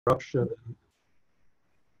corruption and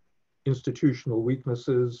institutional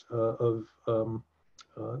weaknesses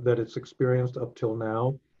that it's experienced up till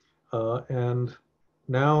now. And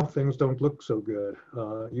now things don't look so good.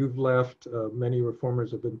 You've left, many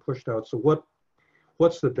reformers have been pushed out. So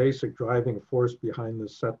what's the basic driving force behind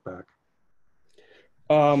this setback?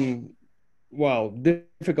 Well,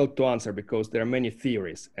 difficult to answer because there are many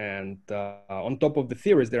theories, and on top of the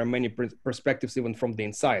theories, there are many perspectives even from the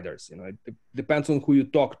insiders. You know, it depends on who you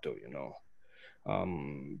talk to. You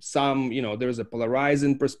know, there's a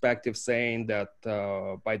polarizing perspective saying that,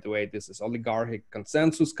 by the way, this is oligarchic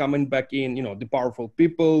consensus coming back in. You know, the powerful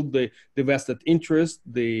people, the vested interest,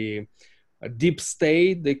 the deep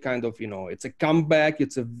state. They kind of, you know, it's a comeback.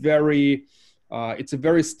 It's a very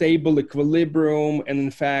stable equilibrium, and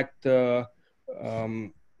in fact,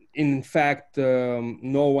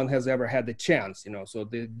 no one has ever had the chance, you know. So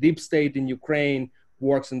the deep state in Ukraine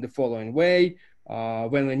works in the following way.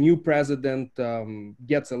 When a new president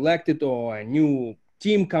gets elected or a new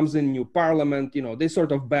team comes in, new parliament, you know, they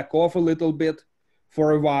sort of back off a little bit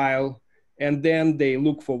for a while, and then they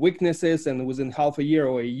look for weaknesses, and within half a year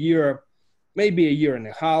or a year, maybe a year and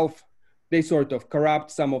a half, they sort of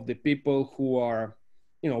corrupt some of the people who are,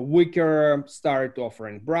 you know, weaker, start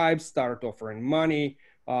offering bribes, start offering money,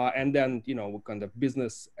 and then, you know, kind of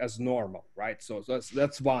business as normal, right? So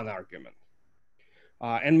that's one argument.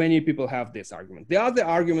 And many people have this argument. The other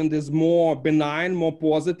argument is more benign, more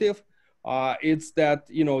positive. It's that,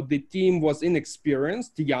 you know, the team was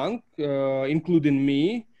inexperienced, young, including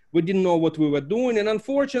me. We didn't know what we were doing. And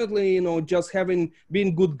unfortunately, you know, just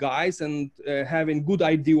being good guys and having good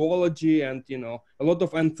ideology and, you know, a lot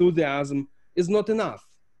of enthusiasm is not enough.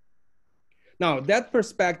 Now, that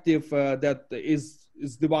perspective that is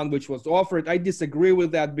the one which was offered, I disagree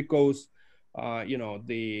with that because, you know,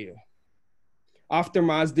 the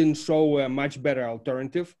aftermath didn't show a much better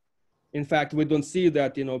alternative. In fact, we don't see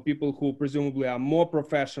that, you know, people who presumably are more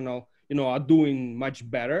professional, you know, are doing much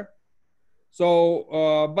better. So,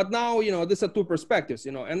 but now, you know, these are two perspectives,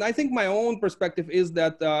 you know, and I think my own perspective is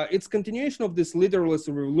that it's continuation of these leaderless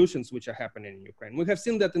revolutions which are happening in Ukraine. We have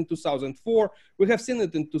seen that in 2004, we have seen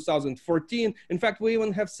it in 2014. In fact, we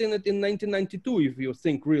even have seen it in 1992, if you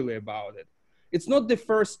think really about it. It's not the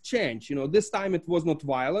first change, you know, this time it was not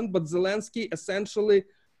violent, but Zelensky essentially,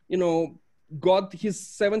 you know, got his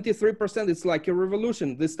 73%. It's like a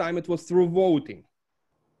revolution. This time it was through voting.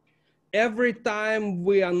 Every time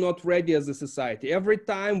we are not ready as a society, every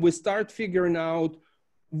time we start figuring out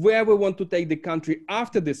where we want to take the country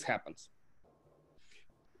after this happens,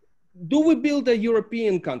 do we build a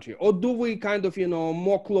European country or do we kind of, you know,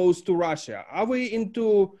 more close to Russia? Are we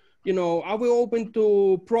into, you know, are we open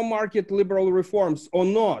to pro-market liberal reforms or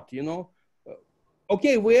not, you know?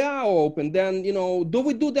 Okay, we are open, then, you know, do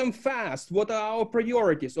we do them fast? What are our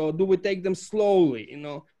priorities? Or do we take them slowly, you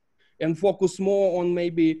know, and focus more on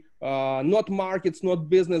maybe not markets, not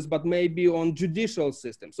business, but maybe on judicial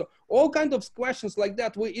systems? So all kinds of questions like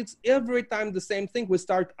that, it's every time the same thing, we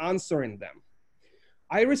start answering them.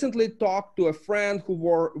 I recently talked to a friend who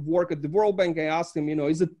worked at the World Bank. I asked him, you know,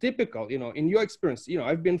 is it typical, you know, in your experience, you know,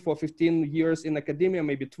 I've been for 15 years in academia,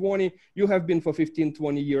 maybe 20, you have been for 15,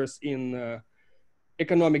 20 years in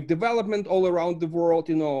economic development all around the world,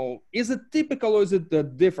 you know, is it typical or is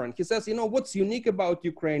it different? He says, you know, what's unique about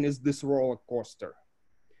Ukraine is this roller coaster.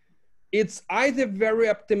 It's either very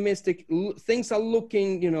optimistic, things are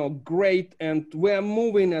looking, you know, great, and we're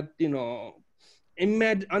moving at, you know,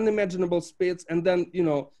 unimaginable speeds, and then, you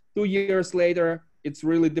know, 2 years later, it's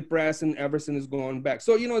really depressing, everything is going back.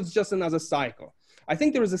 So, you know, it's just another cycle. I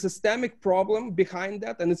think there is a systemic problem behind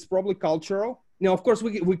that, and it's probably cultural. Now, of course,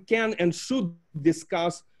 we can and should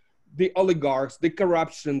discuss the oligarchs, the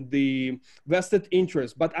corruption, the vested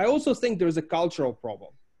interest, but I also think there is a cultural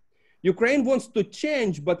problem. Ukraine wants to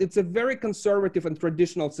change, but it's a very conservative and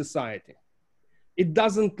traditional society. It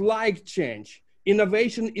doesn't like change.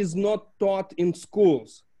 Innovation is not taught in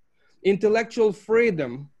schools. Intellectual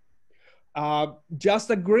freedom, just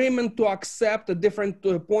agreement to accept a different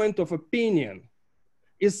point of opinion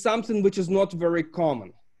is something which is not very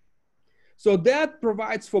common. So that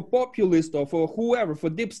provides for populists or for whoever, for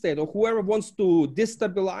deep state or whoever wants to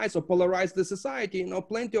destabilize or polarize the society, you know,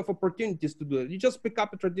 plenty of opportunities to do it. You just pick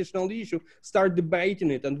up a traditional issue, start debating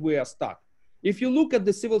it, and we are stuck. If you look at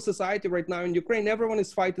the civil society right now in Ukraine, everyone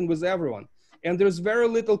is fighting with everyone. And there's very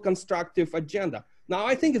little constructive agenda. Now,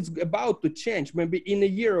 I think it's about to change. Maybe in a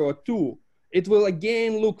year or two, it will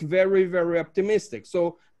again look very, very optimistic.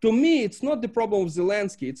 So to me, it's not the problem of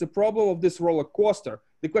Zelensky. It's a problem of this roller coaster.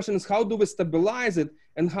 The question is, how do we stabilize it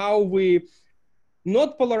and how we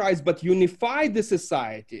not polarize, but unify the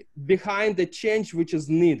society behind the change which is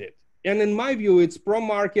needed. And in my view, it's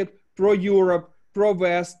pro-market, pro-Europe,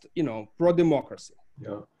 pro-West, pro-democracy.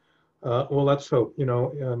 Yeah. Well, let's hope.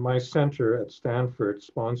 My center at Stanford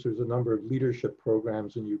sponsors a number of leadership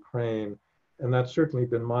programs in Ukraine, and that's certainly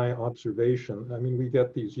been my observation. I mean, we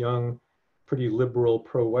get these young, pretty liberal,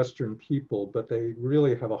 pro-Western people, but they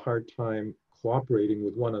really have a hard time cooperating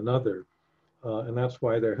with one another. And that's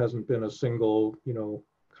why there hasn't been a single,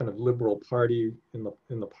 kind of liberal party in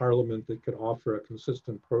the parliament that could offer a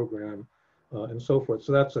consistent program and so forth.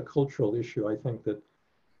 So that's a cultural issue, I think, that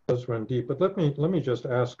does run deep. But let me just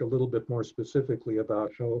ask a little bit more specifically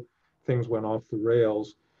about how things went off the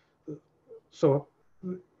rails. So,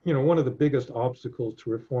 one of the biggest obstacles to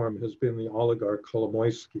reform has been the oligarch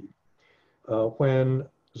Kolomoisky. When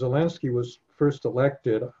Zelensky was first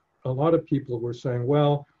elected, a lot of people were saying,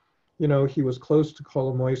 well, he was close to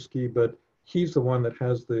Kolomoisky, but he's the one that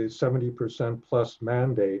has the 70% plus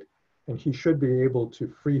mandate, and he should be able to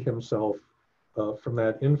free himself from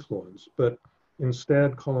that influence. But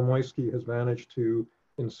instead, Kolomoisky has managed to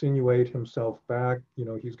insinuate himself back.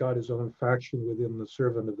 He's got his own faction within the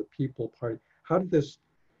Servant of the People Party. How did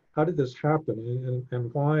this happen?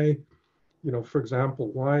 And why, for example,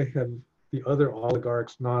 why have the other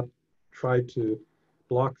oligarchs not tried to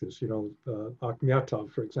block this?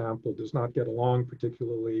 Akhmetov, for example, does not get along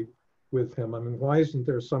particularly with him. I mean, why isn't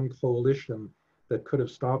there some coalition that could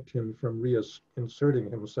have stopped him from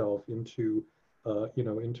reinserting himself into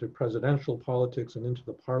presidential politics and into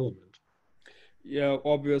the parliament? Yeah,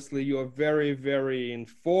 obviously you are very, very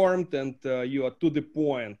informed, and you are to the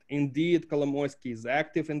point. Indeed, Kolomoisky is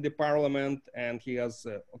active in the parliament, and he has,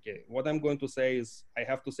 what I'm going to say is, I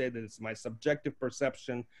have to say that it's my subjective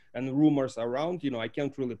perception and rumors around, I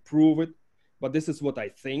can't really prove it, but this is what I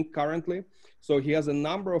think currently. So he has a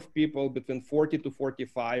number of people between 40 to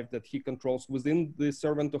 45 that he controls within the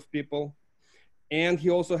Servant of People. And he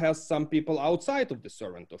also has some people outside of the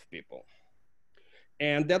Servant of People.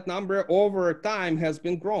 And that number over time has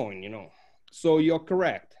been growing, So you're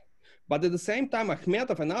correct. But at the same time,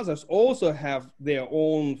 Akhmetov and others also have their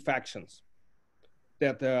own factions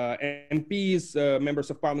that MPs, members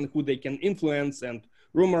of parliament, who they can influence. And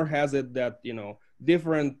rumor has it that,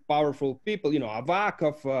 different powerful people,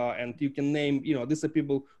 Avakov, and you can name, these are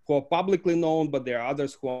people who are publicly known, but there are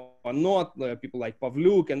others who are not, people like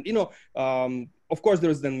Pavlyuk. And, of course,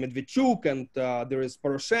 there is then Medvedchuk, and there is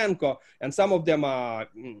Poroshenko, and some of them are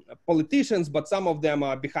politicians, but some of them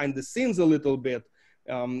are behind the scenes a little bit.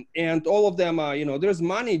 And all of them are, there's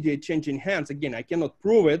money changing hands. Again, I cannot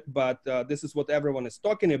prove it, but this is what everyone is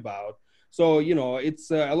talking about. So,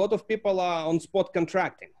 it's a lot of people are on spot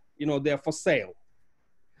contracting, they're for sale.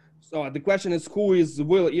 So the question is, who is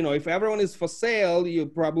if everyone is for sale,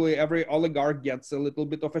 probably every oligarch gets a little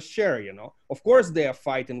bit of a share, Of course, they are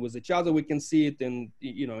fighting with each other. We can see it in,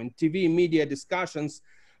 in TV, media discussions.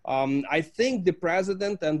 I think the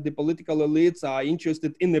president and the political elites are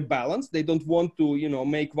interested in a balance. They don't want to,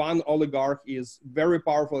 make one oligarch is very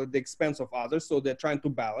powerful at the expense of others. So they're trying to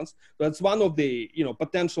balance. That's one of the,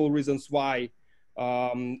 potential reasons why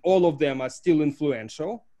all of them are still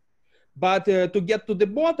influential. But to get to the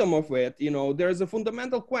bottom of it, there is a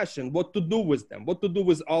fundamental question: what to do with them? What to do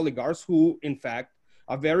with oligarchs who, in fact,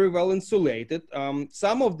 are very well insulated?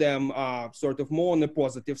 Some of them are sort of more on the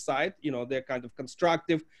positive side. They're kind of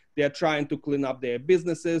constructive. They're trying to clean up their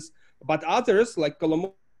businesses. But others, like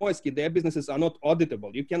Kolomoisky, their businesses are not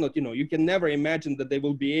auditable. You cannot, you can never imagine that they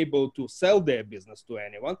will be able to sell their business to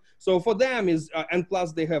anyone. So for them and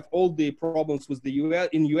plus they have all the problems with the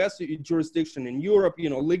US jurisdiction, in Europe,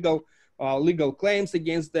 legal claims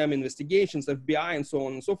against them, investigations, FBI, and so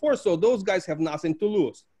on and so forth. So those guys have nothing to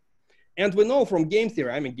lose. And we know from game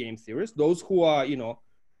theory, I'm a game theorist, those who are,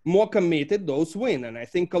 more committed, those win. And I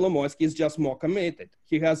think Kolomoisky is just more committed.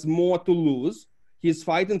 He has more to lose. He's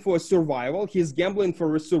fighting for survival. He's gambling for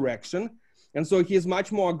resurrection. And so he's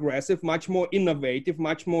much more aggressive, much more innovative,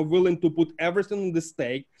 much more willing to put everything on the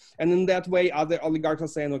stake. And in that way, other oligarchs are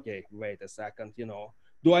saying, okay, wait a second,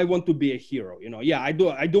 do I want to be a hero? Yeah, I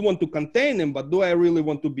do want to contain him, but do I really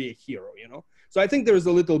want to be a hero? So I think there is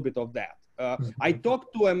a little bit of that. I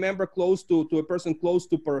talked to a member to a person close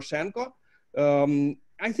to Poroshenko,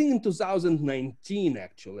 I think in 2019,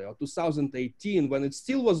 actually, or 2018, when it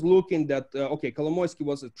still was looking that, okay, Kolomoisky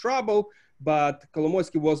was in trouble, but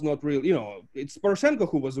Kolomoisky was not really, it's Poroshenko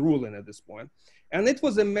who was ruling at this point. And it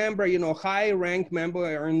was a member, high-ranked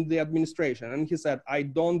member in the administration. And he said, I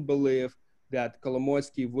don't believe that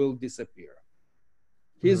Kolomoisky will disappear.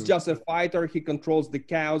 He's just a fighter. He controls the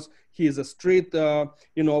cows. He's a street,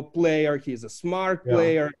 player. He's a smart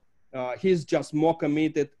player. He's just more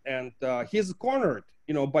committed, and he's cornered,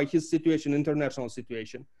 by his situation, international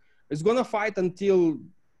situation. He's going to fight until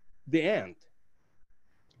the end.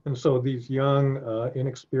 And so these young,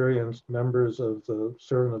 inexperienced members of the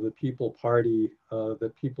Servant of the People Party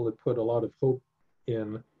that people had put a lot of hope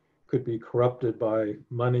in could be corrupted by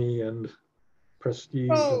money and prestige.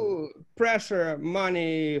 Oh, pressure,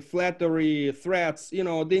 money, flattery, threats,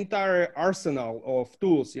 the entire arsenal of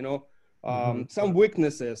tools, some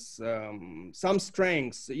weaknesses, some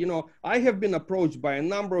strengths. I have been approached by a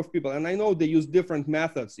number of people, and I know they use different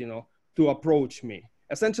methods, to approach me.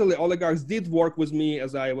 Essentially, oligarchs did work with me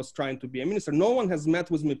as I was trying to be a minister. No one has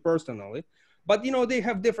met with me personally, but they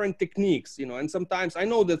have different techniques, and sometimes I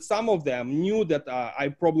know that some of them knew that I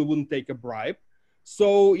probably wouldn't take a bribe.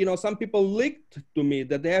 So, some people leaked to me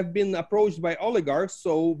that they have been approached by oligarchs.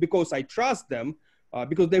 So because I trust them,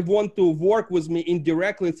 because they want to work with me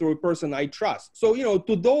indirectly through a person I trust. So,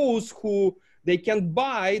 to those who they can't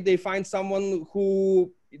buy, they find someone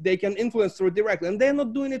who they can influence through directly. And they're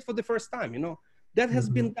not doing it for the first time, That has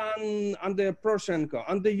been done under Poroshenko,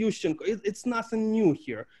 under Yushchenko. It's nothing new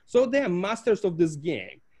here. So they are masters of this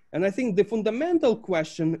game. And I think the fundamental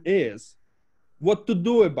question is what to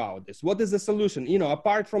do about this. What is the solution,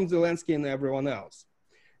 apart from Zelensky and everyone else?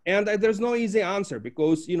 And there's no easy answer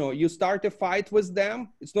because, you start a fight with them.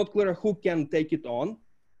 It's not clear who can take it on.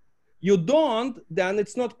 You don't, then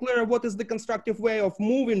it's not clear what is the constructive way of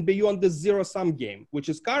moving beyond the zero-sum game, which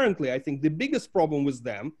is currently, I think, the biggest problem with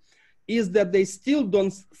them is that they still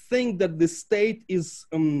don't think that the state is,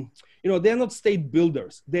 they're not state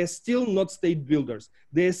builders. They're still not state builders.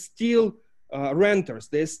 They're still renters.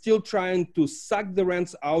 They're still trying to suck the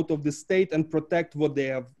rents out of the state and protect what they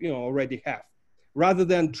have, already have, rather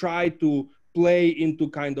than try to play into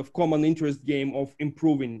kind of common interest game of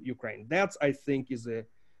improving Ukraine. That's, I think, is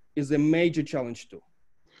a major challenge too.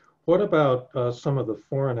 What about some of the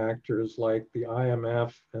foreign actors like the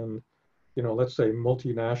IMF and let's say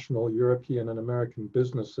multinational European and American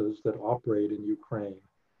businesses that operate in Ukraine?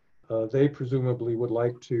 They presumably would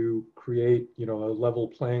like to create, a level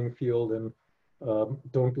playing field and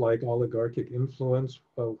don't like oligarchic influence.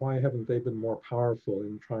 Why haven't they been more powerful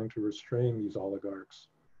in trying to restrain these oligarchs?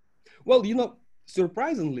 Well,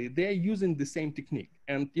 surprisingly, they're using the same technique.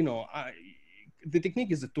 And, the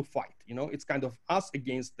technique is to fight, it's kind of us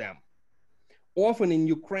against them. Often in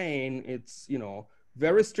Ukraine, it's,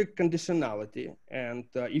 very strict conditionality. And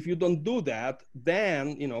if you don't do that, then,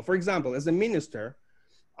 for example, as a minister,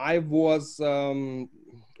 I was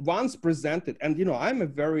once presented, and, I'm a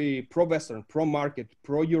very pro-Western, pro-market,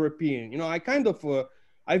 pro-European, I kind of,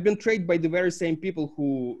 I've been trained by the very same people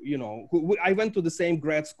who, I went to the same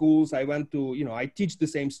grad schools. I went to, I teach the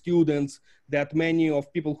same students that many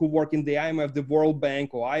of people who work in the IMF, the World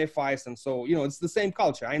Bank or IFIs. And so, it's the same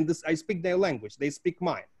culture. I speak their language. They speak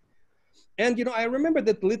mine. And, I remember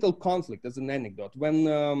that little conflict as an anecdote when,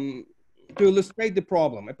 to illustrate the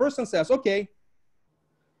problem, a person says, okay,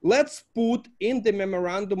 let's put in the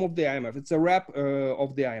memorandum of the IMF. It's a rep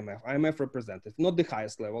of the IMF representative, not the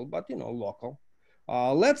highest level, but, local.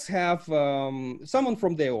 Let's have someone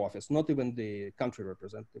from their office, not even the country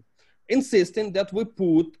representative, insisting that we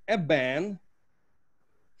put a ban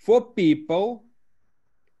for people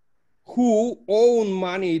who own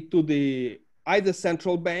money to the either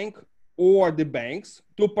central bank or the banks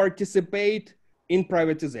to participate in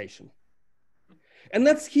privatization. And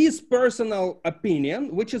that's his personal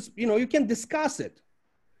opinion, which is, you can discuss it.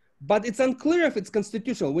 But it's unclear if it's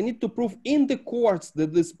constitutional. We need to prove in the courts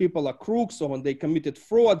that these people are crooks or they committed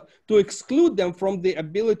fraud to exclude them from the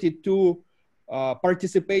ability to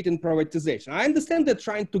participate in privatization. I understand they're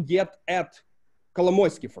trying to get at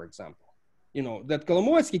Kolomoisky, for example. That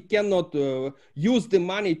Kolomoisky cannot use the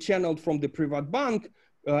money channeled from the private bank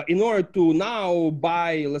in order to now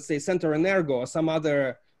buy, let's say, Center Energo or some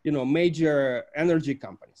other, major energy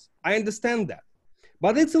companies. I understand that.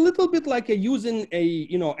 But it's a little bit like using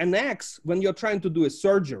an axe when you're trying to do a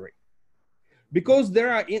surgery. Because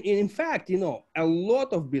there are, in fact, a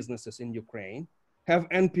lot of businesses in Ukraine have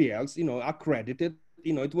NPLs, accredited.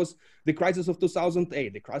 It was the crisis of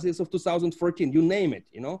 2008, the crisis of 2014, you name it,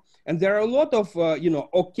 And there are a lot of,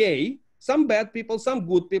 okay, some bad people, some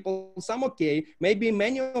good people, some okay. Maybe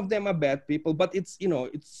many of them are bad people, but it's,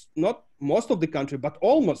 it's not most of the country, but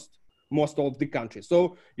almost most of the country.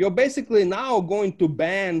 So you're basically now going to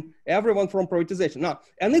ban everyone from privatization. Now,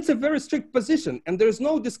 and it's a very strict position and there's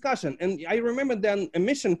no discussion. And I remember then a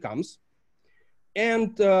mission comes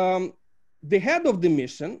and the head of the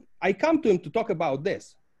mission, I come to him to talk about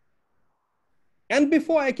this. And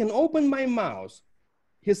before I can open my mouth,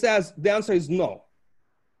 he says, the answer is no.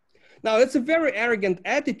 Now, it's a very arrogant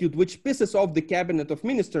attitude, which pisses off the cabinet of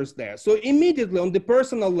ministers there. So immediately on the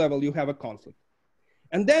personal level, you have a conflict.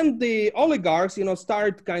 And then the oligarchs,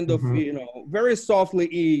 start kind of, very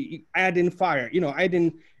softly adding fire,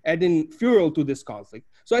 adding fuel to this conflict.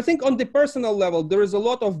 So I think on the personal level, there is a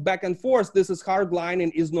lot of back and forth. This is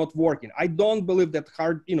hardlining is not working. I don't believe that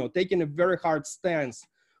taking a very hard stance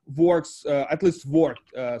works, at least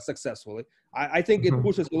worked successfully. I think it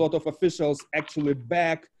pushes a lot of officials actually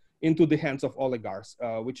back into the hands of oligarchs,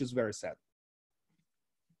 which is very sad.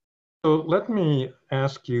 So let me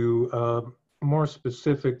ask you more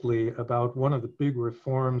specifically about one of the big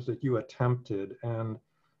reforms that you attempted and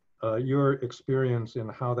your experience in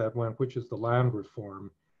how that went, which is the land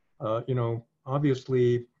reform.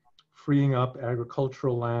 Obviously freeing up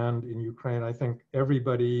agricultural land in Ukraine, I think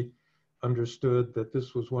everybody understood that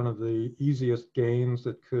this was one of the easiest gains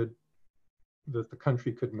that the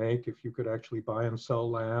country could make if you could actually buy and sell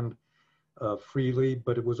land freely,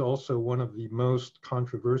 but it was also one of the most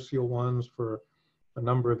controversial ones for a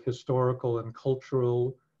number of historical and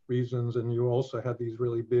cultural reasons. And you also had these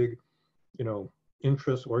really big,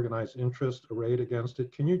 organized interest arrayed against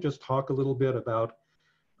it. Can you just talk a little bit about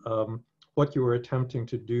what you were attempting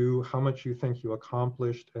to do, how much you think you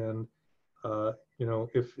accomplished, and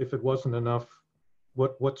if it wasn't enough,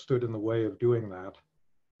 what stood in the way of doing that?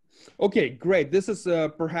 Okay, great. This is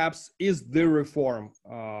perhaps is the reform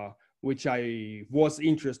which I was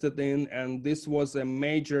interested in, and this was a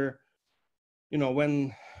major,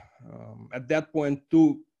 when at that point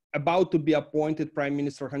about to be appointed Prime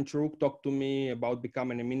Minister Hancharuk talked to me about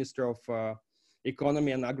becoming a Minister of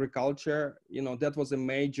Economy and Agriculture. That was a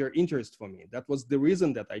major interest for me. That was the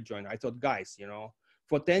reason that I joined. I thought, guys,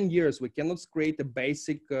 for 10 years, we cannot create a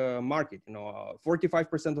basic market.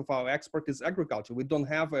 45% of our export is agriculture. We don't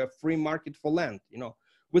have a free market for land,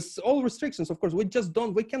 with all restrictions. Of course,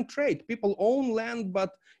 we can trade. People own land,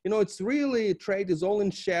 but, it's really trade is all in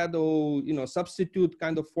shadow, substitute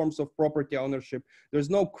kind of forms of property ownership. There's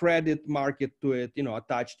no credit market to it,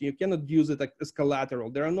 attached. You cannot use it as collateral.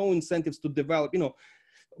 There are no incentives to develop,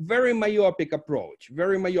 very myopic approach,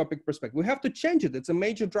 very myopic perspective. We have to change it. It's a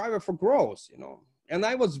major driver for growth, And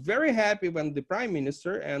I was very happy when the Prime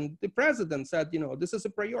Minister and the President said, this is a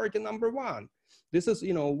priority number one. This is,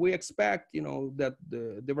 we expect, that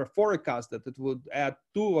there were forecasts that it would add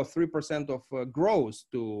 2 or 3% of growth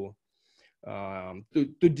to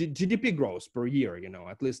GDP growth per year,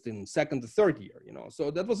 at least in second to third year,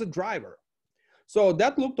 So that was a driver. So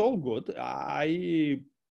that looked all good. I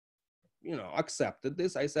accepted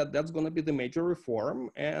this. I said, that's going to be the major reform.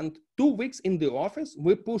 And 2 weeks in the office,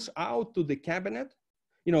 we push out to the cabinet,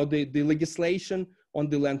 the legislation on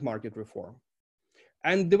the land market reform.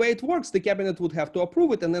 And the way it works, the cabinet would have to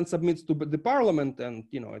approve it and then submits to the parliament, and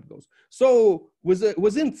it goes. So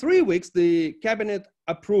within 3 weeks, the cabinet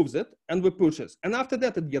approves it and we push it. And after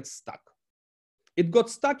that, it gets stuck. It got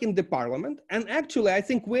stuck in the parliament. And actually, I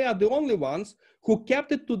think we are the only ones who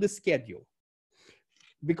kept it to the schedule.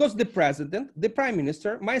 Because the president, the prime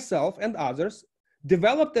minister, myself, and others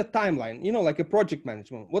developed a timeline, like a project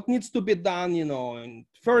management, what needs to be done, in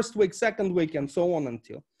first week, second week, and so on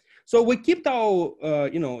until. So we kept our,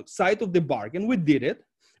 side of the bargain. We did it.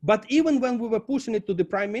 But even when we were pushing it to the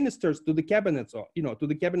prime ministers, to the cabinets, or, to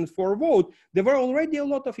the cabinet for a vote, there were already a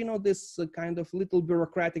lot of, this kind of little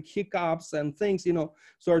bureaucratic hiccups and things,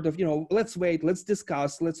 sort of, let's wait, let's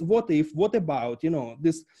discuss, what if, what about,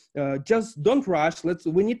 this, just don't rush.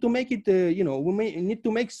 We need to make it, we need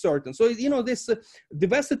to make certain. So, this, the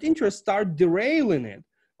vested interests start derailing it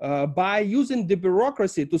by using the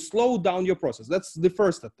bureaucracy to slow down your process. That's the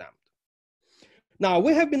first attempt. Now,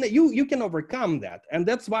 we have been, you can overcome that. And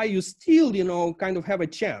that's why you still, kind of have a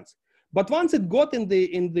chance. But once it got in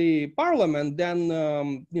the parliament, then,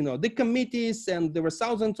 the committees, and there were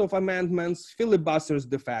thousands of amendments, filibusters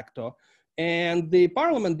de facto. And the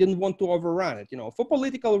parliament didn't want to overrun it, for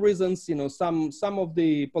political reasons, some of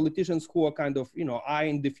the politicians who are kind of,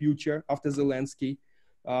 eyeing the future after Zelensky,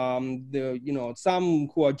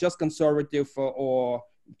 some who are just conservative or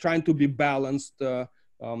trying to be balanced,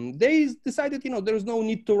 they decided, there's no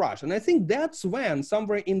need to rush. And I think that's when,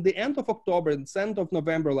 somewhere in the end of October, the end of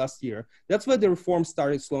November last year, that's where the reform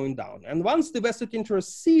started slowing down. And once the vested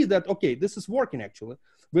interests see that, okay, this is working actually,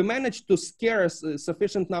 we managed to scare a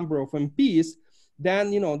sufficient number of MPs,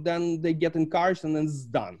 then, then they get encouraged and then it's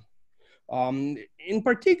done. In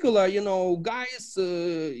particular, guys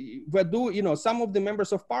some of the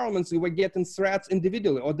members of parliaments were getting threats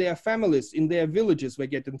individually, or their families in their villages were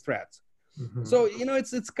getting threats. Mm-hmm. So,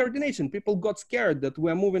 it's coordination. People got scared that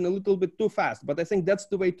we're moving a little bit too fast, but I think that's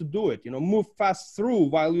the way to do it. Move fast through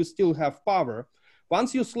while you still have power.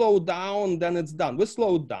 Once you slow down, then it's done. We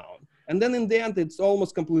slowed down. And then in the end, it's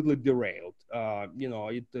almost completely derailed.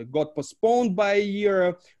 It got postponed by a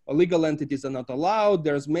year. Legal entities are not allowed.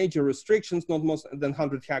 There's major restrictions, not more than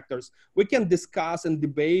 100 hectares. We can discuss and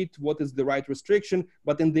debate what is the right restriction,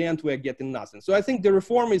 but in the end, we are getting nothing. So I think the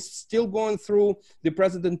reform is still going through. The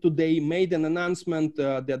president today made an announcement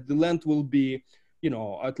that the land will be,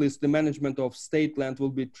 at least the management of state land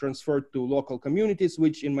will be transferred to local communities,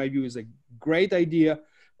 which in my view is a great idea.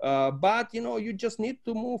 But you just need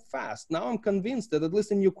to move fast. Now I'm convinced that at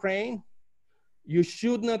least in Ukraine, you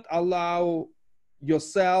should not allow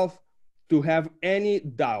yourself to have any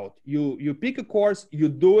doubt. You pick a course, you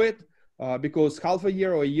do it, because half a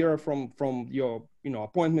year or a year from your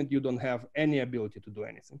appointment, you don't have any ability to do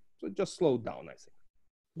anything. So just slow down, I think.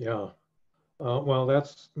 Yeah. Well,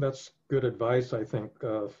 that's good advice, I think,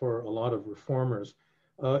 for a lot of reformers.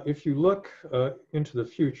 If you look into the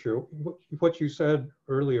future, what you said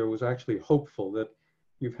earlier was actually hopeful, that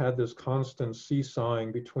you've had this constant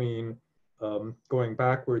seesawing between going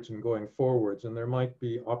backwards and going forwards, and there might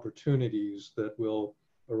be opportunities that will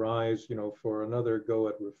arise, for another go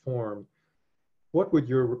at reform. What would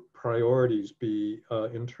your priorities be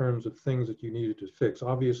in terms of things that you needed to fix?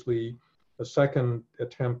 Obviously, a second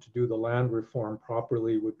attempt to do the land reform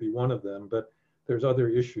properly would be one of them, but there's other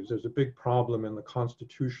issues. There's a big problem in the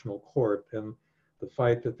Constitutional Court and the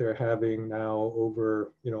fight that they're having now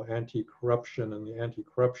over, anti-corruption and the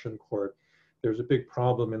Anti-Corruption Court. There's a big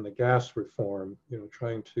problem in the gas reform,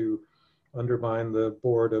 trying to undermine the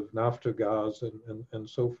board of Naftogaz and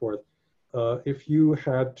so forth. If you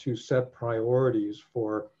had to set priorities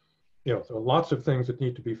for, there are lots of things that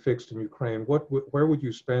need to be fixed in Ukraine, where would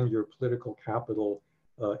you spend your political capital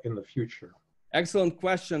in the future? Excellent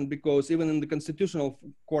question, because even in the Constitutional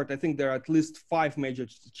Court, I think there are at least 5 major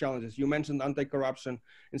challenges. You mentioned anti-corruption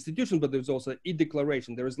institution, but there's also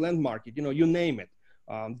e-declaration, there is land market, you name it.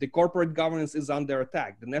 The corporate governance is under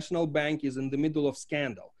attack. The national bank is in the middle of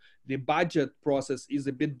scandal. The budget process is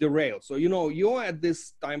a bit derailed. So, you're at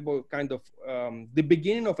this time kind of the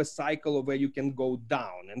beginning of a cycle where you can go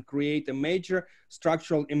down and create a major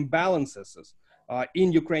structural imbalances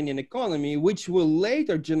in Ukrainian economy, which will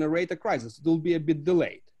later generate a crisis. It will be a bit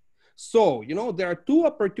delayed. So, there are 2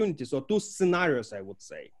 opportunities or 2 scenarios, I would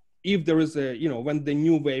say, if there is when the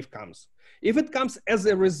new wave comes. If it comes as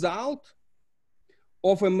a result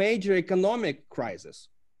of a major economic crisis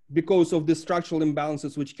because of the structural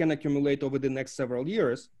imbalances which can accumulate over the next several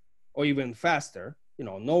years or even faster,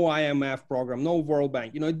 no IMF program, no World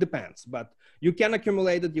Bank, it depends, but you can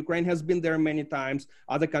accumulate it. Ukraine has been there many times.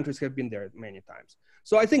 Other countries have been there many times.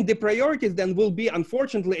 So I think the priorities then will be,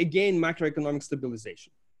 unfortunately, again, macroeconomic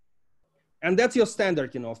stabilization. And that's your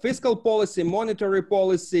standard, fiscal policy, monetary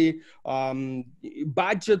policy,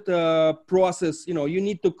 budget process, you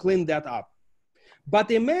need to clean that up.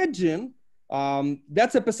 But imagine,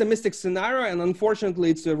 that's a pessimistic scenario, and unfortunately,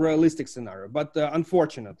 it's a realistic scenario. But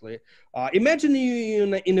unfortunately, imagine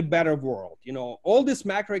you in a better world. All this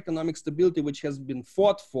macroeconomic stability, which has been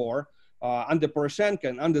fought for under Poroshenko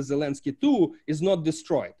and under Zelensky too, is not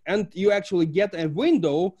destroyed. And you actually get a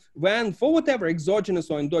window when, for whatever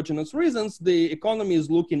exogenous or endogenous reasons, the economy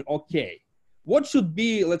is looking okay. What should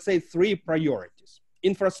be, let's say, 3 priorities?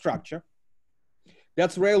 Infrastructure.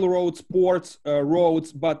 That's railroads, ports,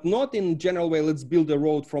 roads, but not in general way, let's build a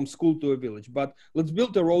road from school to a village, but let's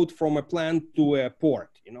build a road from a plant to a port,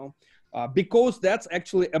 because that's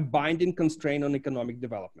actually a binding constraint on economic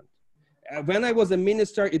development. When I was a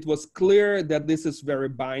minister, it was clear that this is very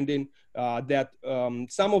binding, that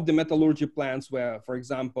some of the metallurgy plants were, for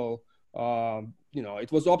example,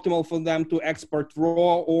 it was optimal for them to export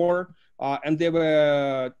raw ore, and they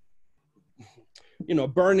were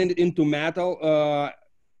burning it into metal,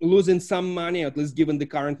 losing some money, at least given the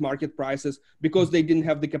current market prices, because they didn't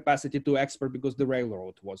have the capacity to export because the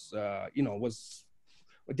railroad was,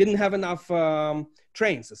 didn't have enough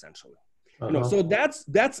trains, essentially. So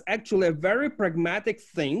that's actually a very pragmatic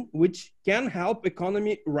thing which can help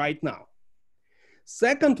economy right now.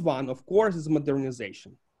 Second one, of course, is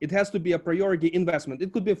modernization. It has to be a priority investment.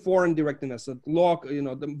 It could be foreign direct investment,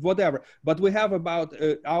 whatever. But we have about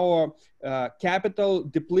our capital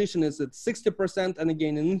depletion is at 60%. And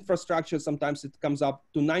again, in infrastructure, sometimes it comes up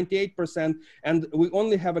to 98%. And we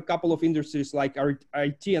only have a couple of industries like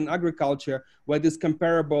IT and agriculture, where it is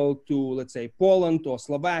comparable to, let's say, Poland or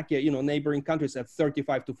Slovakia, neighboring countries at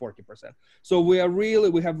 35 to 40%. So we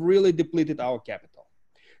have really depleted our capital.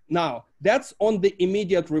 Now, that's on the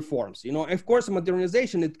immediate reforms. Of course,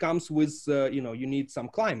 modernization, it comes with, you need some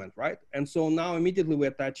climate, right? And so now immediately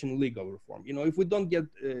we're touching legal reform. If we don't get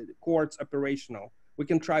courts operational we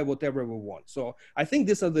can try whatever we want. So I think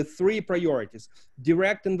these are the three priorities: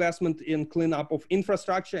 direct investment in cleanup of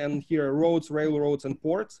infrastructure, and here roads, railroads, and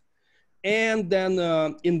ports. And then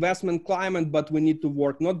investment climate, but we need to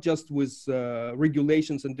work not just with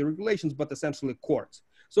regulations and deregulations, but essentially courts.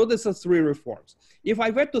 So these are three reforms. If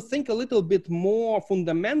I were to think a little bit more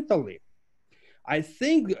fundamentally, I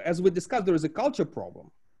think, as we discussed, there is a culture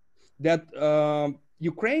problem that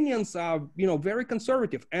Ukrainians are, very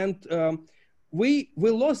conservative, and we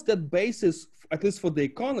lost that basis, at least for the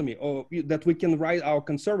economy, or that we can ride our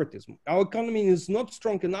conservatism. Our economy is not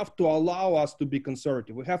strong enough to allow us to be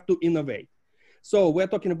conservative. We have to innovate. So we're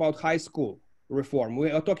talking about high school reform. We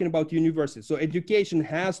are talking about universities. So education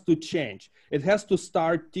has to change. It has to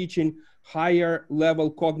start teaching higher level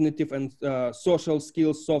cognitive and social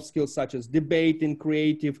skills, soft skills, such as debating,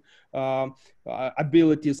 creative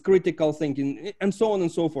abilities, critical thinking, and so on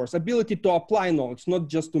and so forth. Ability to apply knowledge, not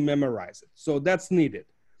just to memorize it. So that's needed.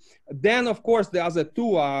 Then, of course, the other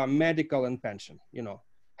two are medical and pension.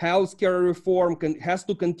 Healthcare reform has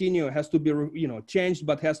to continue, has to be, changed,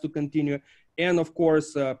 but has to continue. And of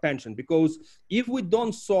course, pension, because if we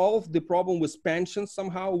don't solve the problem with pensions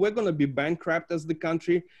somehow, we're going to be bankrupt as the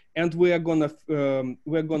country, and we're going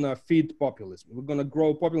to feed populism. We're going to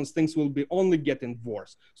grow populism. Things will be only getting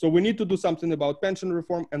worse. So we need to do something about pension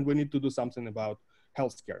reform, and we need to do something about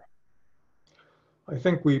healthcare. I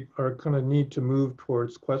think we are going to need to move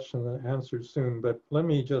towards question and answers soon, but let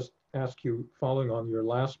me just ask you, following on your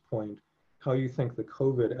last point, how you think the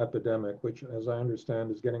COVID epidemic, which as I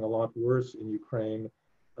understand is getting a lot worse in Ukraine,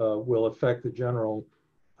 will affect the general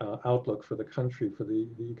outlook for the country, for the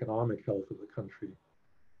economic health of the country.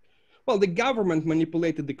 Well, the government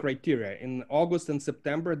manipulated the criteria. In August and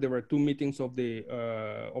September, there were two meetings of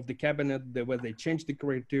the cabinet where they changed the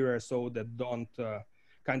criteria so that don't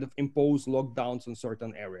kind of impose lockdowns in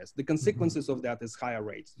certain areas. The consequences of that is higher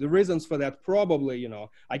rates. The reasons for that probably,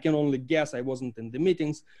 I can only guess. I wasn't in the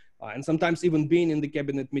meetings. And sometimes even being in the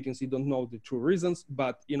cabinet meetings, you don't know the true reasons.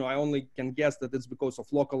 But, I only can guess that it's because of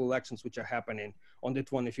local elections, which are happening on the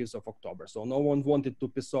 25th of October. So no one wanted to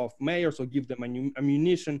piss off mayors or give them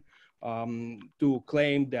ammunition to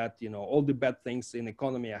claim that, all the bad things in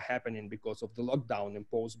economy are happening because of the lockdown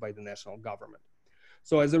imposed by the national government.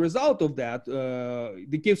 So as a result of that,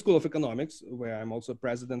 the Kyiv School of Economics, where I'm also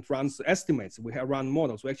president, runs estimates. We have run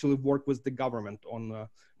models. We actually work with the government on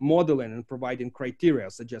modeling and providing criteria,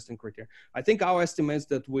 suggesting criteria. I think our estimates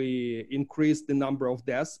that we increased the number of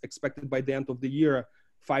deaths expected by the end of the year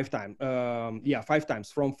 5 times. 5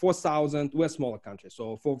 times, from 4,000, we're a smaller country,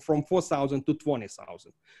 so from 4,000 to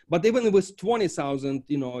 20,000. But even with 20,000,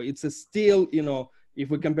 it's still, if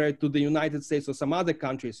we compare it to the United States or some other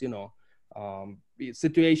countries,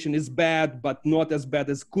 situation is bad, but not as bad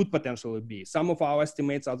as could potentially be. Some of our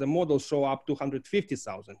estimates, other models show up to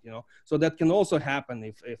 150,000, so that can also happen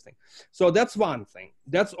if so that's one thing.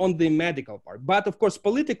 That's on the medical part. But of course,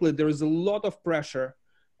 politically, there is a lot of pressure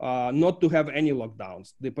not to have any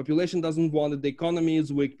lockdowns. The population doesn't want it. The economy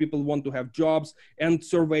is weak. People want to have jobs, and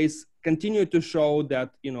surveys continue to show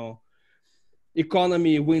that,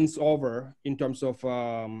 economy wins over in terms of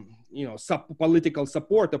political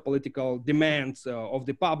support or political demands of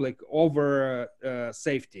the public over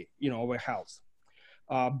safety, over health.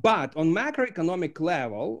 But on macroeconomic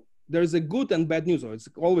level, there's a good and bad news. It's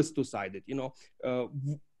always two-sided.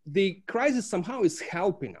 The crisis somehow is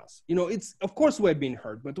helping us. It's, of course, we're being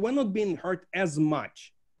hurt, but we're not being hurt as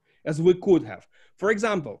much as we could have. For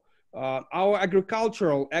example, our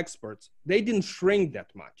agricultural exports, they didn't shrink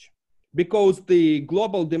that much, because the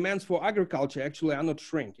global demands for agriculture actually are not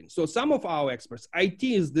shrinking. So some of our experts, IT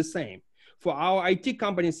is the same. For our IT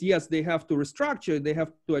companies, yes, they have to restructure, they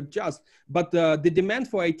have to adjust, but the demand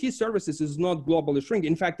for IT services is not globally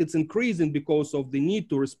shrinking. In fact, it's increasing because of the need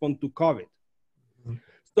to respond to COVID.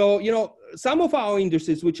 So, some of our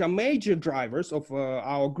industries, which are major drivers of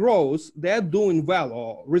our growth, they're doing well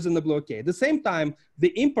or reasonably okay. At the same time, the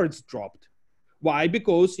imports dropped. Why?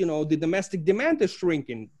 Because, the domestic demand is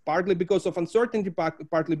shrinking, partly because of uncertainty,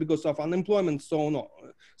 partly because of unemployment, so on.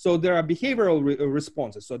 So there are behavioral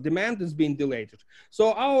responses. So demand is being delayed.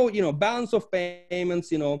 So our, balance of payments,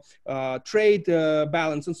 trade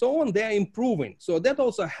balance and so on, they're improving. So that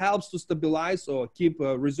also helps to stabilize or keep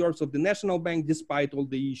reserves of the national bank, despite all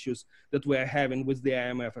the issues that we're having with the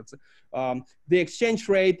IMF. The exchange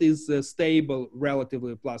rate is stable,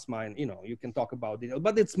 relatively plus minus, you can talk about it,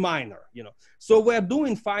 but it's minor, So we're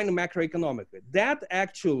doing fine macroeconomically. That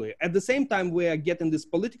actually, at the same time, we are getting these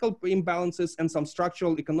political imbalances and some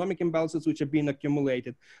structural economic imbalances which are being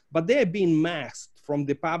accumulated, but they are being masked from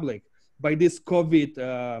the public by this COVID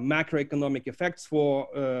macroeconomic effects for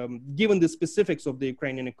given the specifics of the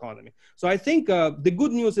Ukrainian economy. So I think the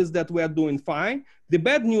good news is that we are doing fine. The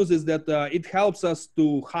bad news is that it helps us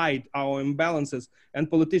to hide our imbalances, and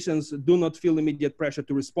politicians do not feel immediate pressure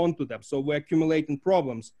to respond to them. So we're accumulating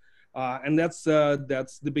problems, and that's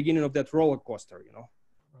the beginning of that roller coaster, you know.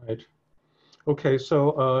 Right. Okay,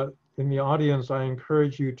 so in the audience, I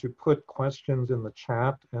encourage you to put questions in the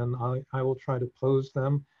chat, and I will try to pose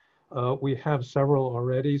them. We have several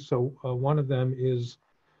already. So one of them is,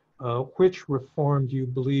 which reform do you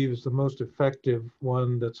believe is the most effective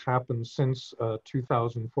one that's happened since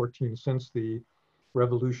 2014, since the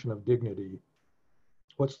Revolution of Dignity?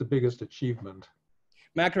 What's the biggest achievement?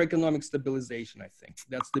 Macroeconomic stabilization, I think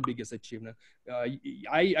that's the biggest achievement.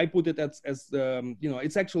 I put it as you know,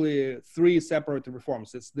 it's actually three separate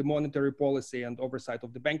reforms. It's the monetary policy and oversight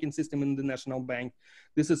of the banking system in the national bank.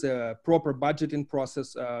 This is a proper budgeting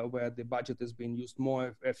process where the budget is being used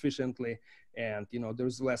more efficiently, and you know,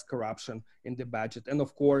 there's less corruption in the budget. And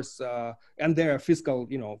of course, and there are fiscal,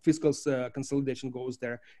 you know, fiscal consolidation goes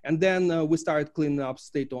there. And then we started cleaning up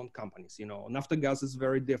state-owned companies. You know, Naftogaz is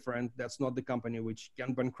very different. That's not the company which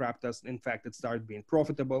can bankrupt us. In fact, it started being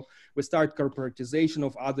profitable. We start corporatization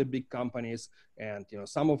of other big companies, and you know,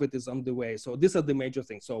 some of it is on the way. So these are the major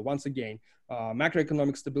things. So once again,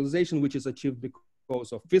 macroeconomic stabilization, which is achieved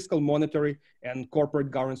because of fiscal, monetary, and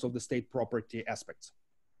corporate governance of the state property aspects.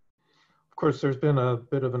 Of course, there's been a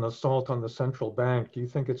bit of an assault on the central bank. Do you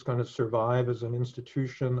think it's going to survive as an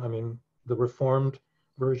institution? I mean, the reformed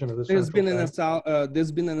version of the central bank?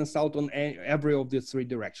 There's been an assault on every of the three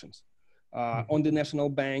directions. On the national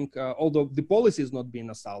bank, although the policy is not being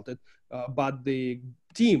assaulted, but the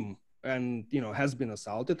team has been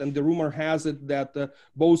assaulted. And the rumor has it that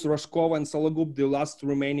both Rashkova and Sologub, the last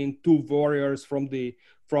remaining two warriors from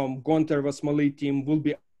Gontar-Vasmali team, will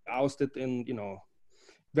be ousted in, you know,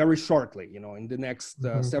 very shortly, you know, in the next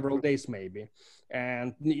several days maybe.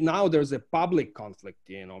 And now there's a public conflict,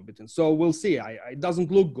 you know, between, so we'll see. It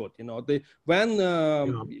doesn't look good, you know. When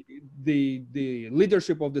the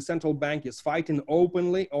leadership of the central bank is fighting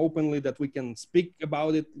openly that we can speak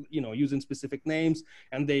about it, you know, using specific names,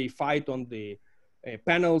 and they fight on the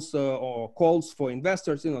panels or calls for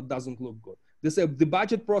investors, you know, doesn't look good. The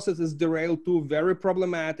budget process is derailed too, very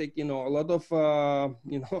problematic, you know, a lot of,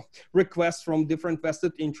 you know, requests from different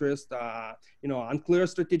vested interests, you know, unclear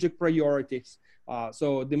strategic priorities.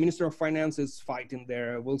 So the Minister of Finance is fighting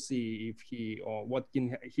there. We'll see if he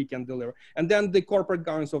can deliver. And then the corporate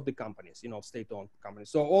governance of the companies, you know, state-owned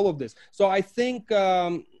companies. So all of this. So I think,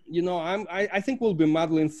 you know, I think we'll be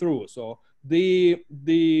muddling through. So the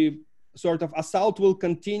sort of assault will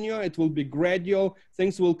continue. It will be gradual.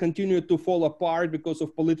 Things will continue to fall apart because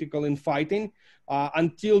of political infighting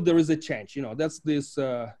until there is a change. You know, that's this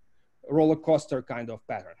roller coaster kind of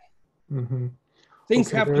pattern. Mm-hmm.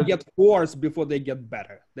 Things have to get worse before they get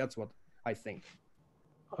better. That's what I think.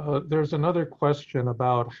 There's another question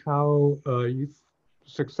about how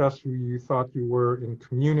successful you thought you were in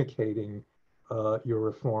communicating your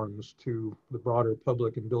reforms to the broader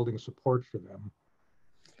public and building support for them.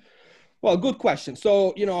 Well, good question.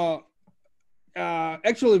 So, you know,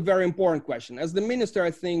 actually very important question. As the minister,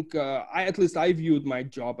 I think, at least I viewed my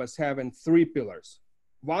job as having three pillars.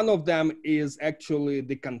 One of them is actually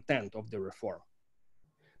the content of the reform.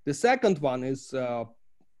 The second one is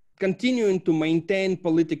continuing to maintain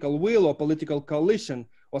political will or political coalition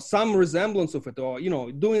or some resemblance of it, or, you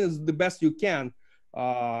know, doing the best you can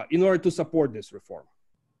in order to support this reform.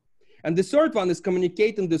 And the third one is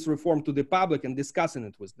communicating this reform to the public and discussing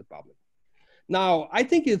it with the public. Now, I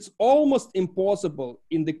think it's almost impossible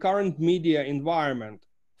in the current media environment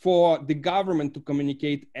for the government to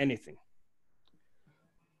communicate anything.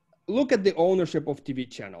 Look at the ownership of TV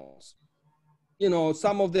channels. You know,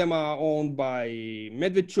 some of them are owned by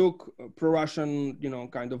Medvedchuk, pro-Russian, you know,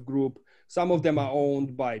 kind of group. Some of them are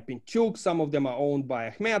owned by Pinchuk. Some of them are owned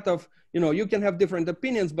by Akhmetov. You know, you can have different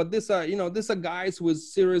opinions, but these are, you know, these are guys with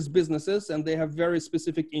serious businesses, and they have very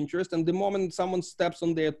specific interests. And the moment someone steps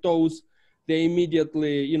on their toes, they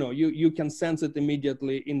immediately, you know, you can sense it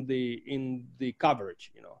immediately in the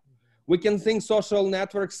coverage. You know, we can think social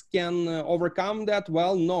networks can overcome that.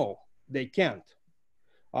 Well, no, they can't.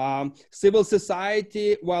 Civil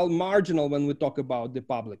society, well, marginal when we talk about the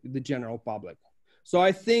public, the general public. So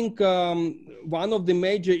I think one of the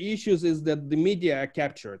major issues is that the media are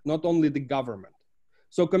captured, not only the government.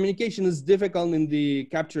 So communication is difficult in the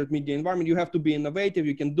captured media environment. You have to be innovative.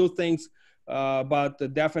 You can do things.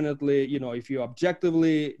 But definitely, you know, if you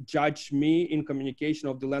objectively judge me in communication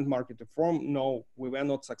of the land market reform, no, we were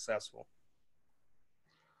not successful.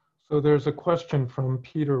 So there's a question from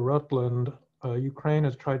Peter Rutland. Ukraine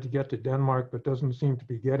has tried to get to Denmark, but doesn't seem to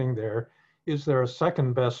be getting there. Is there a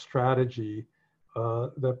second best strategy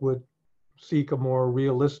that would seek a more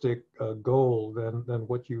realistic goal than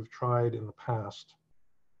what you've tried in the past?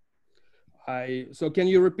 So can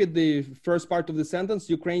you repeat the first part of the sentence?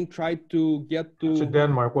 Ukraine tried to get to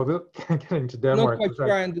Denmark. Well, getting to Denmark. Not quite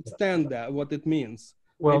sure I understand that, what it means.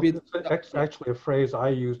 Well, Maybe it's actually a phrase I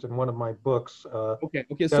used in one of my books. Okay,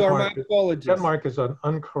 Denmark, so my apologies. Denmark is an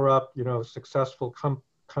uncorrupt, successful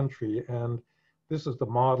country, and this is the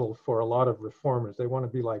model for a lot of reformers. They want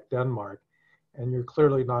to be like Denmark, and you're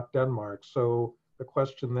clearly not Denmark. So the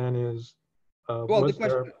question then is, was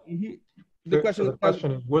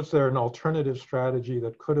there an alternative strategy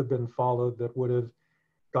that could have been followed that would have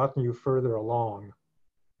gotten you further along?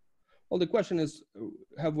 Well, the question is,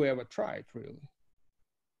 have we ever tried, really?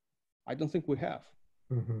 I don't think we have.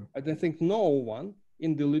 Mm-hmm. I don't think no one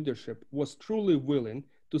in the leadership was truly willing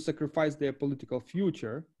to sacrifice their political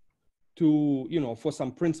future to, for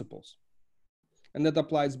some principles. And that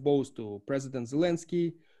applies both to President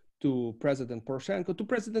Zelensky, to President Poroshenko, to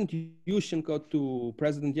President Yushchenko, to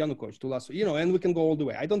President Yanukovych, to last, and we can go all the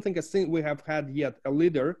way. I don't think we have had yet a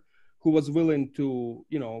leader who was willing to,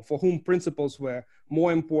 for whom principles were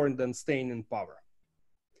more important than staying in power.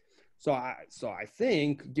 So I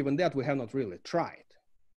think, given that, we have not really tried.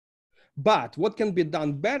 But what can be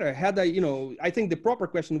done better? I think the proper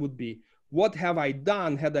question would be, what have I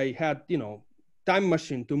done had I had, time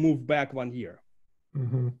machine to move back 1 year?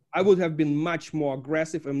 Mm-hmm. I would have been much more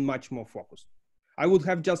aggressive and much more focused. I would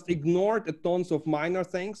have just ignored a tons of minor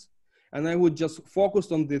things, and I would just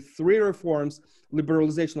focus on the 3 reforms: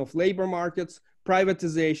 liberalization of labor markets,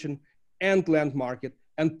 privatization, and land market,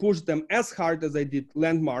 and push them as hard as I did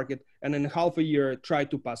land market, and in half a year try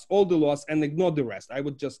to pass all the laws and ignore the rest. I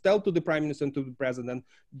would just tell to the prime minister and to the president,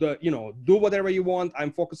 do whatever you want.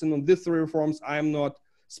 I'm focusing on these 3 reforms. I'm not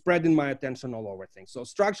spreading my attention all over things. So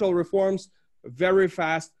structural reforms, very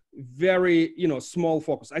fast, very, small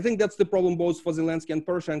focus. I think that's the problem both for Zelensky and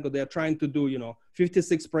Poroshenko. They're trying to do,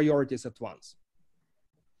 56 priorities at once.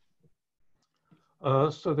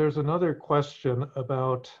 So there's another question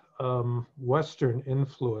about Western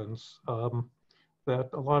influence,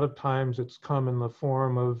 that a lot of times it's come in the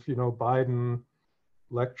form of, Biden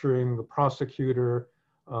lecturing the prosecutor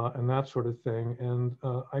and that sort of thing. And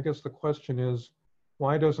I guess the question is,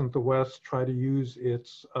 why doesn't the West try to use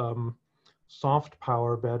its soft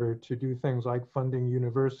power better to do things like funding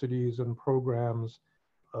universities and programs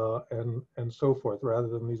and so forth, rather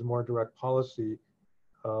than these more direct policy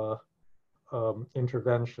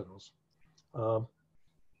interventions?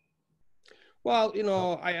 Well,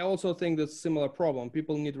 I also think that's a similar problem.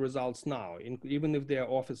 People need results now, even if they're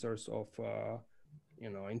officers of,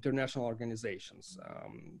 international organizations.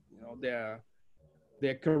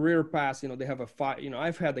 Their career path, they have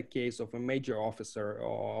I've had a case of a major officer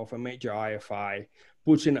of a major IFI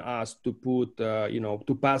pushing us to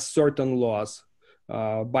to pass certain laws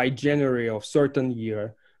by January of certain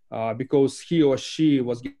year because he or she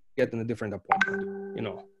was getting a different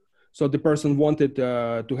appointment, So the person wanted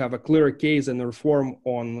to have a clearer case and a reform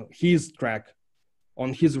on his track, on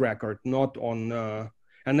his record, not on,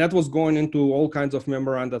 and that was going into all kinds of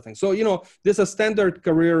memoranda things. So, these are standard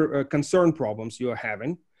career concern problems you're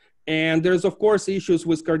having. And there's, of course, issues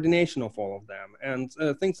with coordination of all of them and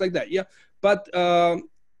things like that. Yeah. But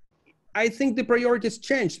I think the priorities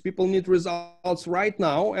changed. People need results right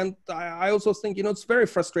now. And I also think, it's very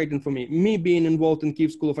frustrating for me being involved in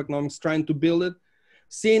Kyiv School of Economics, trying to build it,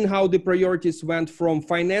 seeing how the priorities went from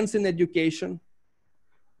financing education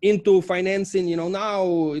into financing, now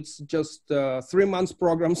it's just 3 months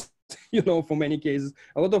programs, for many cases,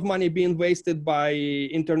 a lot of money being wasted by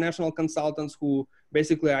international consultants who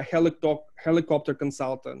basically are helicopter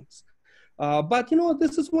consultants. But,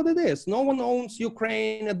 this is what it is. No one owns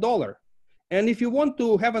Ukraine $1. And if you want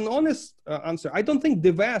to have an honest answer, I don't think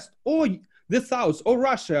the West or the South or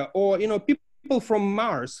Russia or, people from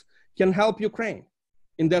Mars can help Ukraine.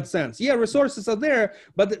 In that sense, yeah, resources are there,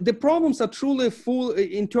 but the problems are truly full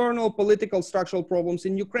internal political structural problems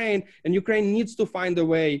in Ukraine, and Ukraine needs to find a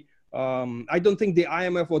way. I don't think the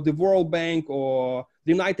IMF or the World Bank or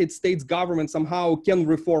the United States government somehow can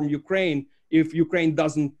reform Ukraine if Ukraine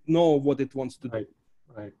doesn't know what it wants to do.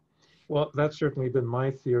 Right. Well, that's certainly been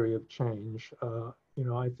my theory of change.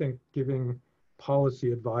 I think giving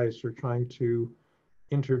policy advice or trying to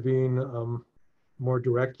intervene more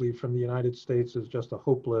directly from the United States is just a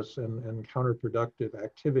hopeless and counterproductive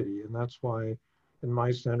activity. And that's why in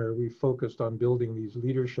my center, we focused on building these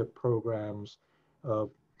leadership programs,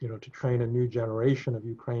 to train a new generation of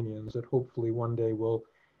Ukrainians that hopefully one day will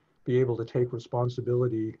be able to take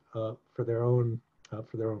responsibility for their own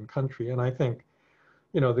country. And I think,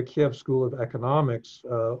 the Kyiv School of Economics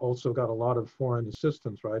also got a lot of foreign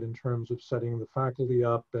assistance, right, in terms of setting the faculty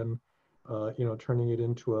up and, turning it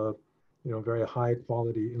into a, very high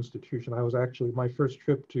quality institution. I was actually, my first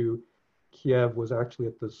trip to Kiev was actually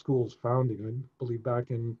at the school's founding, I believe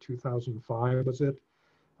back in 2005, was it?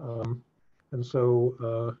 And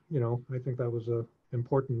so, I think that was an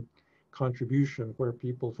important contribution where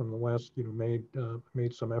people from the West,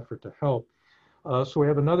 made some effort to help. So we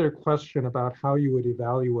have another question about how you would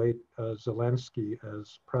evaluate Zelensky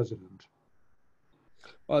as president.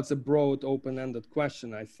 Well, it's a broad, open-ended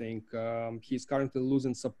question, I think. He's currently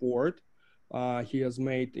losing support. He has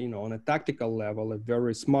made, on a tactical level, a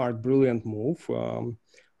very smart, brilliant move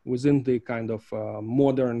within the kind of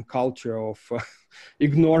modern culture of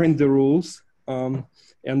ignoring the rules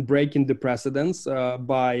and breaking the precedents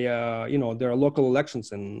by, there are local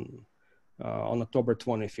elections on October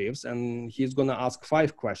 25th, and he's going to ask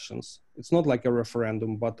 5 questions. It's not like a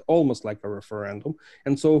referendum, but almost like a referendum.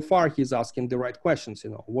 And so far, he's asking the right questions,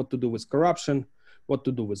 what to do with corruption, what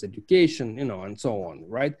to do with education, and so on,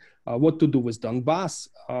 right? What to do with Donbass.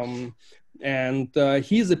 And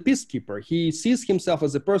he's a peacekeeper. He sees himself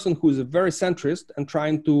as a person who is a very centrist and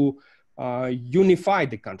trying to unify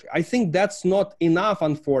the country. I think that's not enough,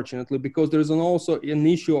 unfortunately, because there's also an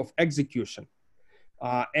issue of execution.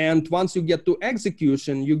 And once you get to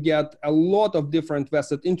execution, you get a lot of different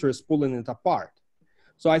vested interests pulling it apart.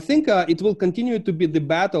 So I think it will continue to be the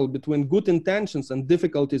battle between good intentions and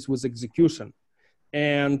difficulties with execution.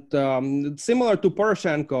 And similar to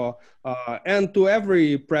Poroshenko and to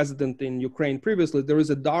every president in Ukraine previously, there is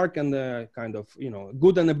a dark and a kind of,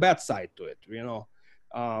 good and a bad side to it,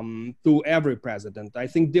 to every president. I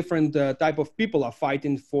think different type of people are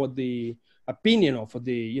fighting for the opinion or for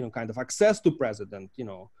the, kind of access to president,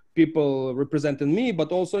 people representing me,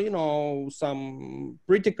 but also, some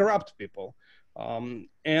pretty corrupt people.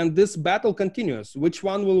 And this battle continues. Which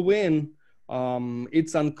one will win?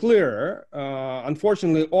 It's unclear.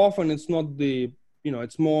 Unfortunately, often it's not the,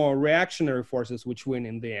 it's more reactionary forces which win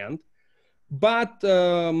in the end. But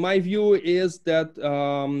my view is that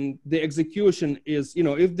the execution is,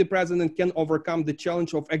 if the president can overcome the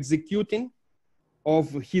challenge of executing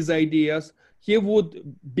of his ideas, he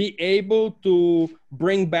would be able to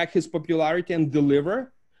bring back his popularity and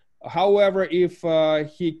deliver. However, if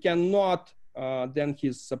he cannot, then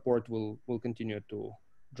his support will continue to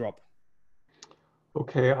drop.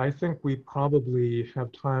 Okay, I think we probably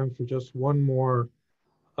have time for just one more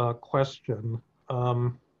question.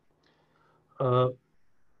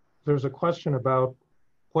 There's a question about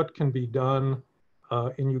what can be done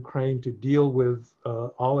in Ukraine to deal with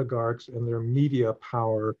oligarchs and their media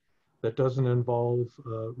power that doesn't involve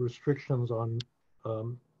restrictions on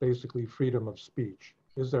basically freedom of speech.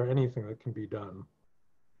 Is there anything that can be done?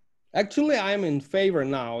 Actually, I'm in favor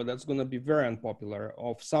now, that's going to be very unpopular,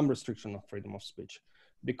 of some restriction of freedom of speech.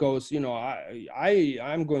 Because,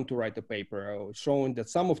 I'm going to write a paper showing that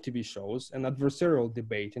some of TV shows and adversarial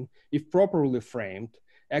debating, if properly framed,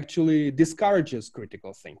 actually discourages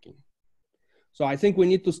critical thinking. So I think we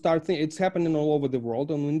need to start thinking, it's happening all over the world,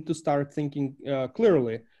 and we need to start thinking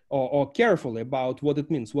clearly or carefully about what it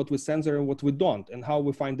means, what we censor and what we don't, and how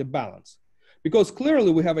we find the balance. Because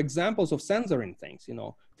clearly we have examples of censoring things,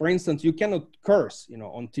 For instance, you cannot curse,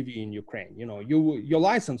 on TV in Ukraine, your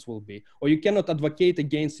license will be, or you cannot advocate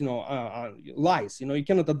against, lies, you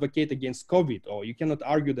cannot advocate against COVID, or you cannot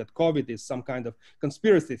argue that COVID is some kind of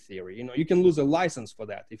conspiracy theory, you can lose a license for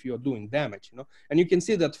that if you're doing damage, And you can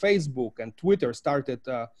see that Facebook and Twitter started,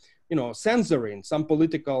 censoring some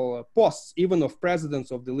political posts, even of presidents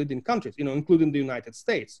of the leading countries, including the United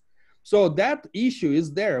States. So that issue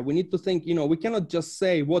is there. We need to think, we cannot just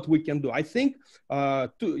say what we can do. I think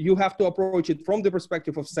you have to approach it from the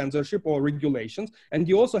perspective of censorship or regulations, and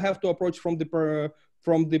you also have to approach from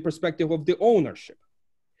the perspective of the ownership.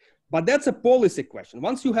 But that's a policy question.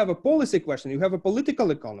 Once you have a policy question, you have a political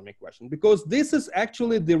economy question, because this is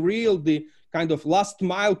actually the kind of last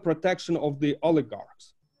mile protection of the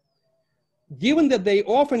oligarchs. Given that they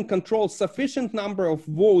often control sufficient number of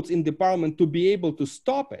votes in the parliament to be able to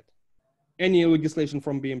stop it, any legislation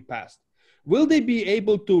from being passed, will they be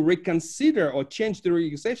able to reconsider or change the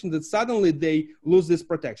legislation that suddenly they lose this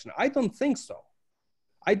protection? I don't think so.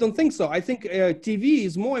 I think TV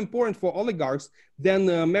is more important for oligarchs than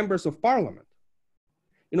members of parliament.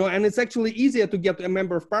 And it's actually easier to get a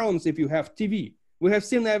member of parliament if you have TV. We have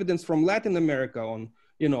seen evidence from Latin America on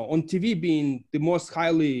TV being the most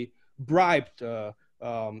highly bribed,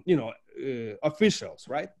 officials,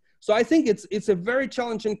 right? So I think it's a very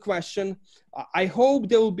challenging question. I hope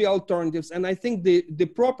there will be alternatives. And I think the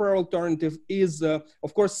proper alternative is,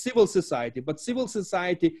 of course, civil society. But civil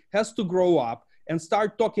society has to grow up and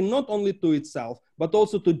start talking not only to itself, but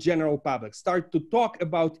also to general public. Start to talk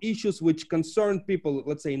about issues which concern people,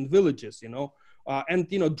 let's say in villages,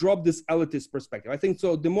 and drop this elitist perspective. I think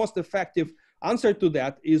so. The most effective answer to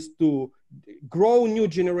that is to grow new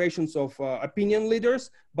generations of opinion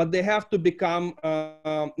leaders, but they have to become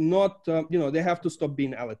they have to stop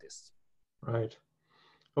being elitists. Right.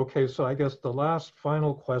 Okay, so I guess the last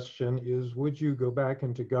final question is, would you go back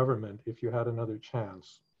into government if you had another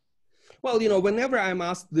chance? Well, whenever I'm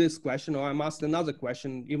asked this question, or I'm asked another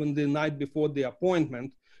question, even the night before the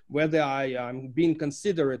appointment, whether I'm being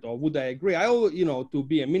considerate or would I agree, I always, to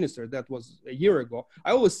be a minister, that was a year ago,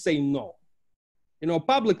 I always say no.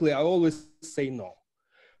 Publicly, I always say no.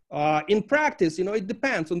 In practice, it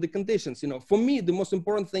depends on the conditions. For me, the most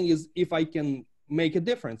important thing is if I can make a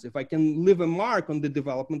difference, if I can leave a mark on the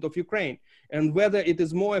development of Ukraine, and whether it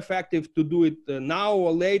is more effective to do it now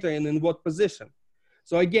or later, and in what position.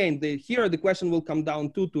 So again, here the question will come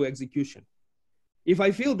down to execution. If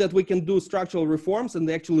I feel that we can do structural reforms and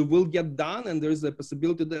they actually will get done, and there's a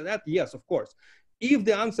possibility that, yes, of course. If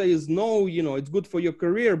the answer is no, it's good for your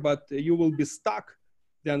career, but you will be stuck,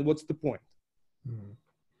 then what's the point?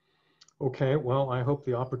 Okay, well, I hope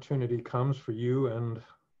the opportunity comes for you and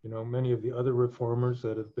many of the other reformers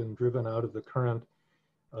that have been driven out of the current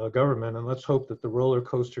government, and let's hope that the roller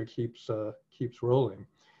coaster keeps rolling.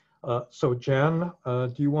 So Jen,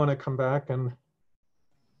 do you want to come back and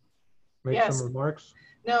make some remarks?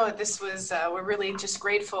 No, this was, we're really just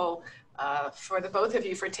grateful for the both of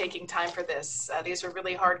you for taking time for this. These are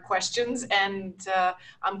really hard questions, and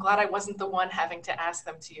I'm glad I wasn't the one having to ask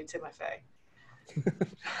them to you, Tymofiy.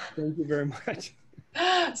 Thank you very much.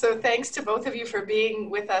 So thanks to both of you for being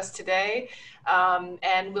with us today.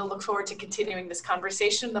 And we'll look forward to continuing this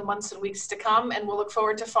conversation in the months and weeks to come. And we'll look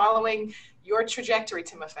forward to following your trajectory,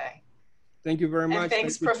 Tymofiy. Thank you very much. And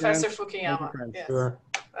thanks, Professor Fukuyama. Yes. Sure.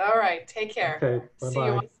 All right. Take care. Okay. Bye-bye. See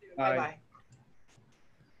you all soon. Bye-bye.